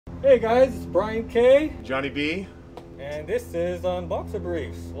Hey guys, it's Brian K. Johnny B. And this is Unboxer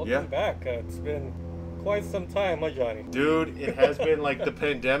Briefs. Welcome back. It's been quite some time, huh, Johnny? Dude, it has been like the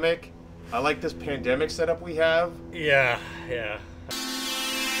pandemic. I like this pandemic setup we have. Yeah.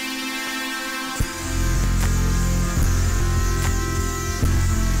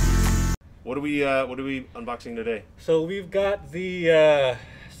 What are we unboxing today? So we've got the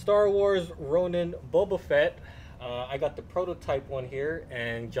Star Wars Ronin Boba Fett. I got the prototype one here,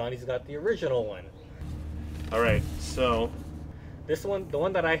 and Johnny's got the original one. All right, so this one, the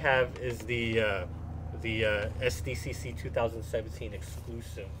one that I have, is the SDCC 2017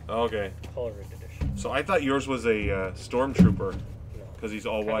 exclusive. Okay. Colored edition. So I thought yours was a stormtrooper, because he's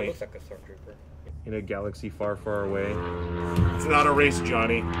all white. Looks like a stormtrooper. In a galaxy far, far away. It's not a race,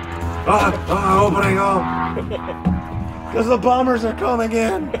 Johnny. Opening up! Because the bombers are coming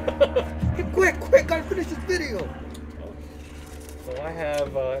in! Quick, gotta finish this video! So I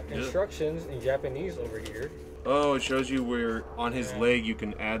have instructions in Japanese over here. Oh, it shows you where on his leg you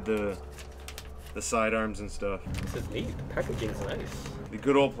can add the sidearms and stuff. This is neat. The packaging's nice. The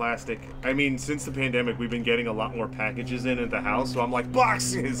good old plastic. I mean, since the pandemic, we've been getting a lot more packages in at the house, so I'm like,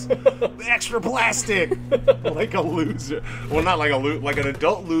 boxes! Extra plastic! Like a loser. Well, not like like an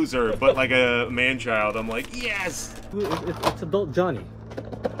adult loser, but like a man-child. I'm like, yes! It's adult Johnny.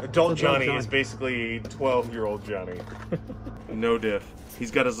 Adult Johnny is basically 12-year-old Johnny. No diff.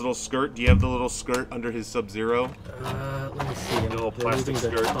 He's got his little skirt. Do you have the little skirt under his Sub-Zero? Let me see. Little plastic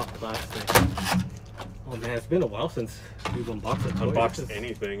skirt. Plastic. Oh man, it's been a while since we've unboxed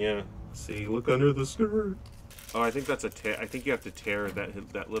anything, yeah. See, look under the skirt. Oh, I think that's a tear. I think you have to tear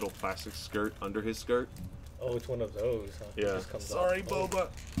that little plastic skirt under his skirt. Oh, it's one of those, huh? Yeah. Sorry, Boba.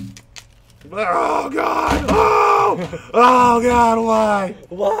 Oh. Oh God! Oh! Oh God! Why?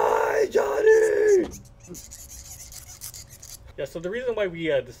 Why, Johnny? Yeah. So the reason why we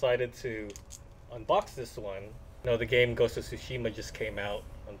decided to unbox this one, the game Ghost of Tsushima just came out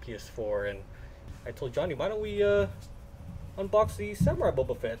on PS4, and I told Johnny, why don't we unbox the Samurai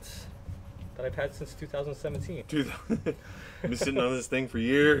Boba Fetts that I've had since 2017. Dude, I've been sitting on this thing for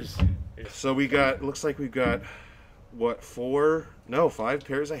years. So looks like we've got, what, 5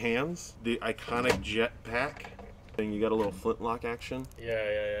 pairs of hands. The iconic jetpack. And you got a little flintlock action.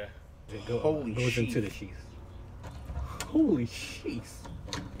 Yeah. Holy goes sheath. into the sheath. Holy sheath.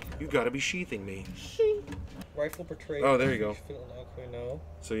 You gotta be sheathing me. Rifle portrait. Oh, there you go. No.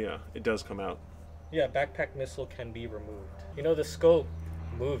 So yeah, it does come out. Yeah, backpack missile can be removed. The scope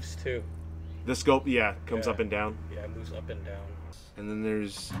moves too. The scope, comes up and down. Yeah, it moves up and down. And then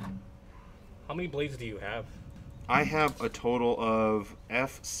there's... How many blades do you have? I have a total of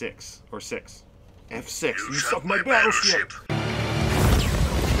F6, or 6. F6, you suck my battleship!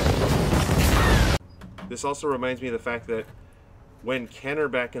 This also reminds me of the fact that when Kenner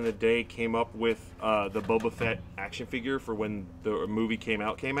back in the day came up with the Boba Fett action figure for when the movie came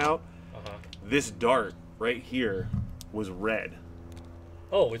out, this dart right here was red.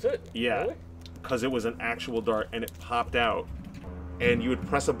 Oh, is it? Yeah, because it was an actual dart and it popped out. And you would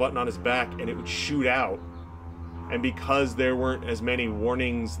press a button on his back and it would shoot out. And because there weren't as many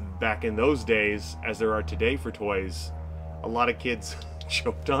warnings back in those days as there are today for toys, a lot of kids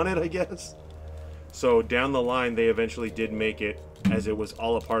choked on it, I guess. So down the line, they eventually did make it as it was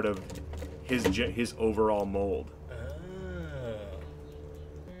all a part of his overall mold.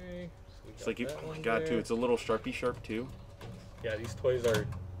 It's like, oh my God, too. It's a little Sharpie Sharp, too. Yeah, these toys are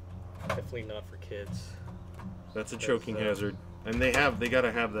definitely not for kids. That's a choking hazard. And they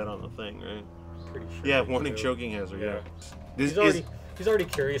gotta have that on the thing, right? Pretty sure. Yeah, warning choking hazard, yeah. He's already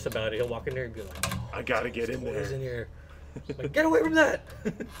curious about it. He'll walk in there and be like, oh, I gotta get in there. In here. Like, get away from that!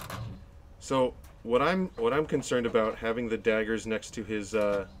 So, what I'm concerned about having the daggers next to his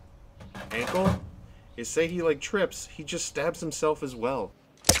ankle is, say he trips, he just stabs himself as well.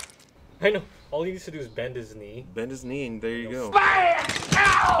 I know. All he needs to do is bend his knee. Bend his knee, and there you go.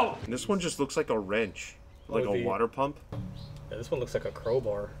 Ow! And this one just looks like a wrench, like a water pump. Yeah, this one looks like a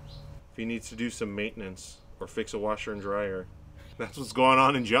crowbar. If he needs to do some maintenance or fix a washer and dryer, that's what's going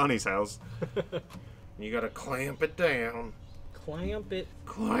on in Johnny's house. You gotta clamp it down. Clamp it.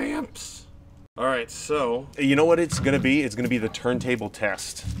 Clamps. All right, so you know what it's gonna be? It's gonna be the turntable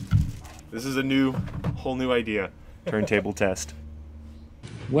test. This is a whole new idea. Turntable test.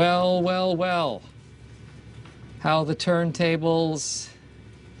 Well. How the turntables...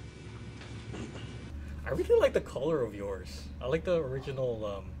 I really like the color of yours. I like the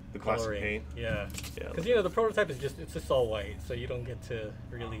original the classic coloring. paint. Yeah. Because the prototype is just all white, so you don't get to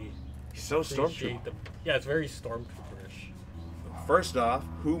really. He's so stormtrooper. Yeah, it's very stormtrooperish. First off,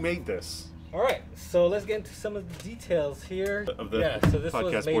 who made this? All right, so let's get into some of the details here. Of the so this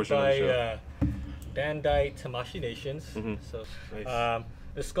was podcast made portion of the show. by Bandai Tamashii Nations. So Nice.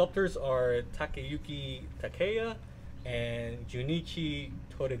 the sculptors are Takeyuki Takeya and Junichi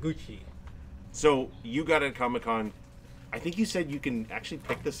Toreguchi. So you got it at Comic-Con. I think you said you can actually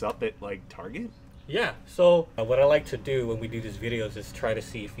pick this up at like Target. Yeah, so what I like to do when we do these videos is try to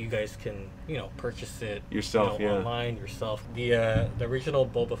see if you guys can, purchase it Yourself, yeah. online yourself. The original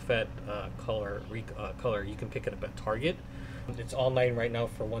Boba Fett color you can pick it up at Target. It's online right now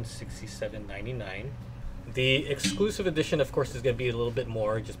for $167.99. The exclusive edition, of course, is going to be a little bit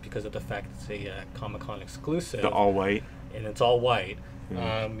more just because of the fact it's a Comic-Con exclusive. The all white. And it's all white.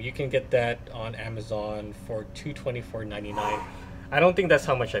 Mm-hmm. You can get that on Amazon for $224.99. I don't think that's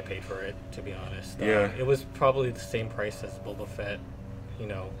how much I paid for it, to be honest. Yeah. It was probably the same price as Boba Fett,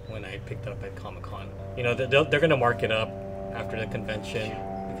 when I picked it up at Comic-Con. They're going to mark it up after the convention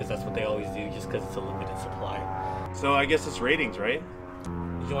because that's what they always do, just because it's a limited supply. So I guess it's ratings, right?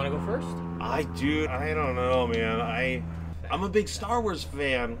 Did you want to go first? I don't know, man. I'm a big Star Wars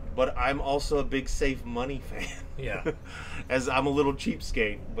fan, but I'm also a big save money fan. Yeah. As I'm a little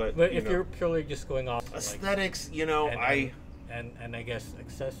cheapskate, but if you're purely just going off aesthetics, and I guess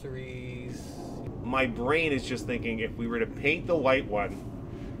accessories. My brain is just thinking if we were to paint the white one,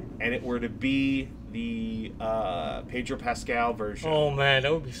 and it were to be the Pedro Pascal version. Oh man,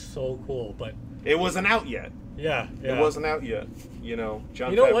 that would be so cool. But it wasn't out yet. Yeah. It wasn't out yet.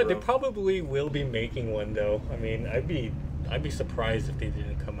 John. You know what? They probably will be making one though. I mean, I'd be surprised if they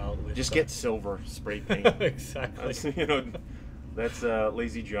didn't come out with. Just get silver spray paint. Exactly. That's a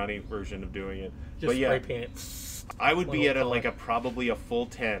lazy Johnny version of doing it. Just spray paint it. I would be at probably a full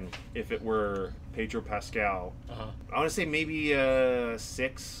 10 if it were Pedro Pascal. I want to say maybe a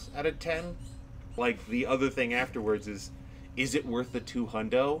 6 out of 10. Like the other thing afterwards is it worth the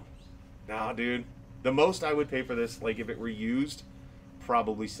 $200? Nah, dude. The most I would pay for this, like if it were used,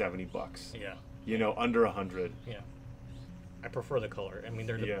 probably $70. Yeah. Under 100. Yeah. I prefer the color. I mean,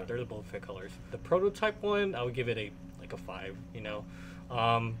 they're the Boba Fett colors. The prototype one, I would give it a 5.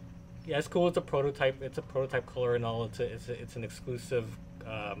 Yeah, it's cool. It's a prototype. It's a prototype color and all. It's an exclusive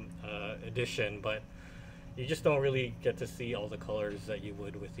edition, but you just don't really get to see all the colors that you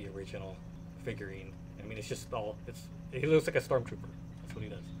would with the original figurine. I mean, it's just he looks like a stormtrooper. That's what he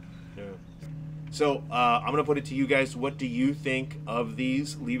does. Yeah. So I'm gonna put it to you guys. What do you think of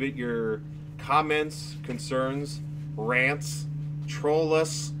these? Leave it your comments, concerns, rants, troll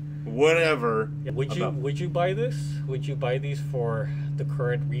us, whatever. Yeah, would you buy this? Would you buy these for the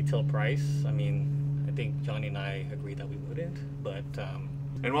current retail price? I mean, I think Johnny and I agree that we wouldn't, but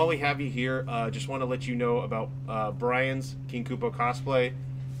and while we have you here, just want to let you know about Brian's King Koopa cosplay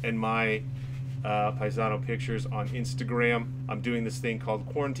and my Paisano pictures on Instagram. I'm doing this thing called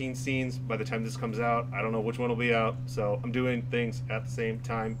Quarantine Scenes. By the time this comes out, I don't know which one will be out, so I'm doing things at the same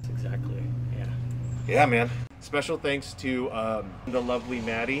time. Exactly. Yeah, man. Special thanks to the lovely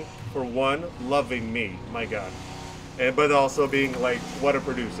Maddie for loving me, my God, but also being like, what a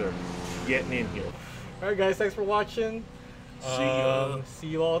producer, getting in here. All right, guys, thanks for watching. See ya. See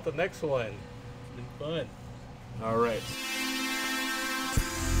you all at the next one. It's been fun. All right.